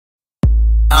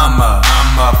I'm a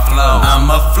flow, I'm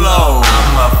a flow,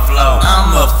 I'm a flow, I'm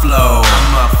a flow,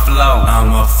 I'm a flow,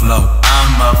 I'm a flow,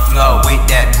 I'm a flow. With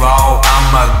that raw,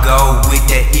 I'ma go with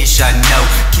that ish I know.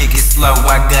 Kick it slow,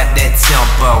 I got that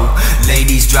tempo.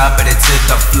 Ladies, drop it to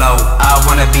the flow. I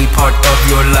wanna be part of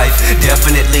your life,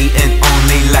 definitely and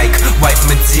only like wife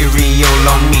material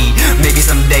on me. Maybe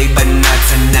someday, but not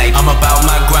tonight. I'm about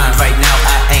my grind right now.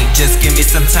 I ain't. Just give me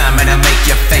some time and I'll make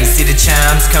your face. See the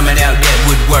chimes coming out, that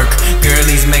would work.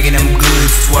 Girlies making them good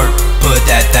twerk. Put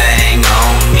that thing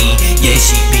on me. Yeah,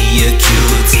 she be a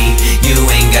cutie. You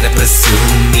ain't gotta pursue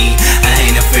me. I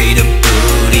ain't afraid of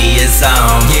booty. It's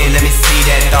on. Yeah, let me see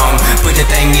that thong. Put that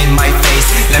thing in my face.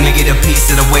 Let me get a piece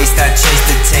of the waist. I chase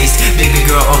the taste. Baby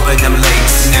girl, open them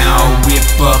legs. Now whip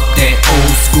up that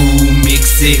old school.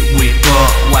 Mix it with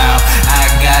buck. Wow, I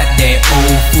got that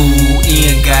old fool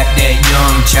and got that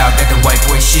young child. Got the white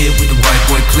boy shit with the white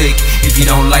boy click. If you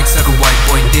don't like suck a white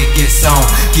boy dick, it's on.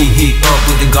 Get hit up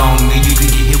with the gong and you can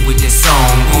get hit with this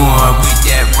song. With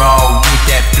that raw, with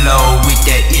that flow, with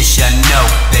that ish I know.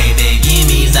 Baby, give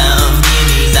me love,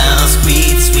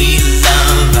 sweet, sweet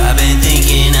love. I've been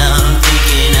thinking of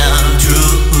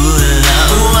true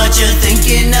love. What you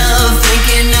thinking of,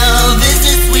 is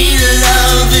it sweet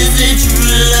love, is it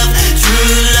true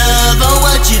love, or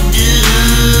what you do?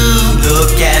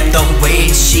 Look at the way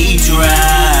she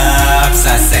drops,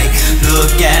 I say,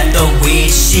 look at the way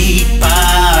she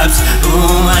pops.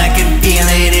 Ooh, I can feel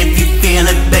it. If you feel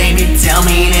it, baby, tell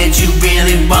me that you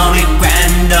really want it.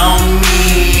 Grind on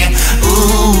me.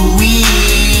 Ooh,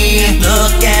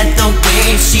 look at the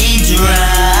way she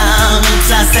drops,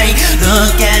 I say,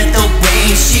 look at the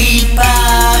way she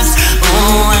pops.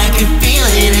 Oh, I can feel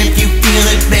it. If you feel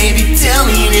it, baby, tell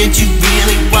me that you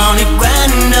really want it.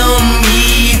 Grind on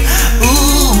me.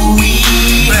 Ooh,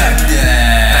 back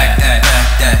that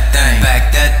thing,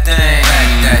 back that thing,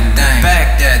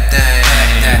 back that thing,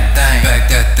 back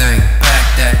that thing, back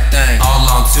that thing. All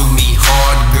on to me,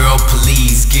 hard girl,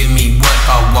 please give me what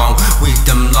I want. With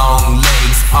them long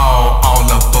legs, all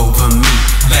up over me.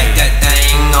 Back that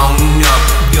thing on up,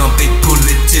 dump it, pull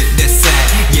it to the side.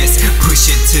 Yes,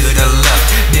 push it to the left,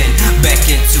 then back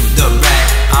into the right.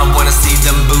 I wanna see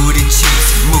them booty cheeks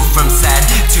move from side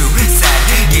to side.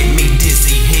 Get me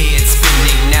dizzy, head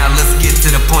spinning. Now let's get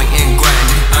to the point and grind.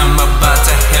 I'm about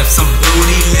to have some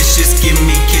bootylicious. Give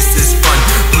me kisses, fun.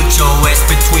 Put your ass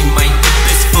between my hips.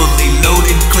 It's fully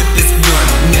loaded, clip is gun.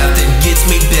 Nothing gets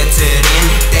me better than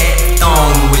that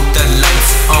thong with the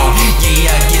lights on.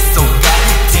 Yeah, I get so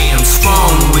goddamn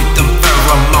strong with them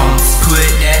pheromones. Put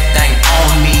that thing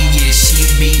on me. Yeah, she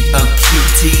be a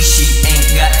cutie. She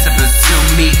ain't got to pursue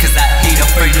me, cause I ain't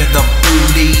afraid of the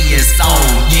booty. It's on.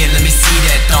 Yeah, let me see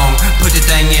that thong. Put the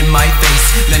thing in my face.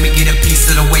 Let me get a piece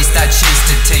of the waist. I chase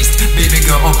the taste. Baby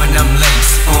girl, open them legs.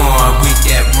 With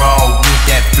that raw, with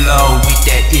that flow, with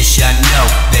that ish I know.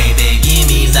 Baby, give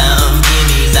me love,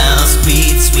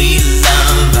 sweet, sweet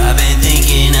love. I've been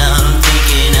thinking of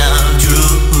true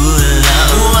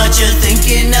love. What you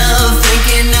thinking of,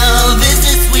 is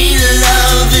it sweet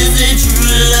love, is it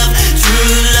true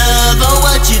love, or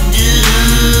what you do?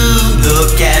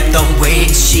 Look at the way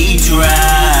she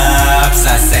drops,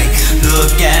 I say,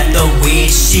 look at the way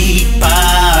she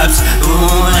pops.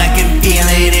 Ooh, I can feel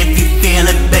it. If you feel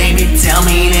it, baby, tell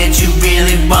me that you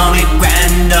really want it.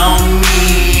 Grind on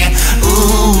me.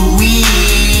 Ooh,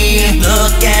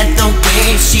 look at the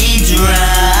way she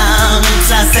drops,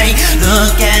 I say,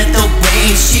 look at the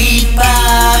way she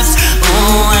pops.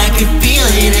 Oh, I can feel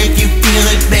it. If you feel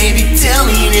it, baby, tell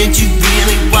me that you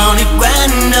really want it.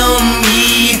 Grind on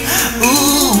me.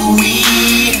 Ooh,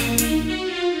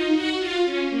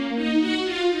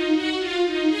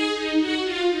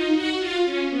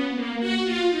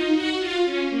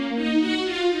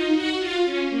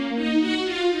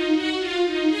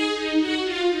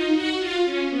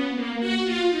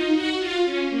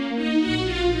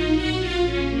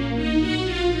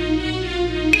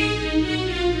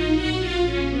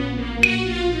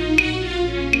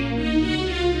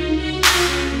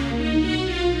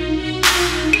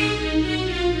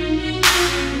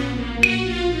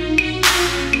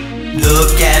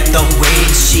 look at the way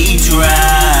she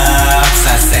drops,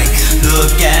 I say,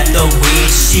 look at the way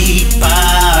she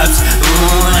pops.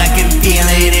 Ooh, I can feel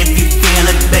it. If you feel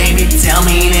it, baby, tell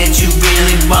me that you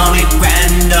really want it.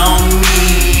 Grind on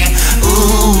me.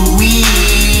 Ooh,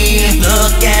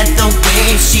 look at the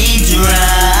way she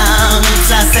drops,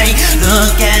 I say,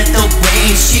 look at the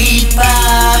way she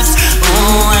pops.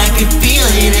 Oh, I can feel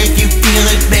it. If you feel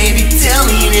it, baby, tell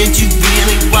me that you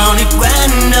really want it.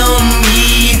 Grind on me.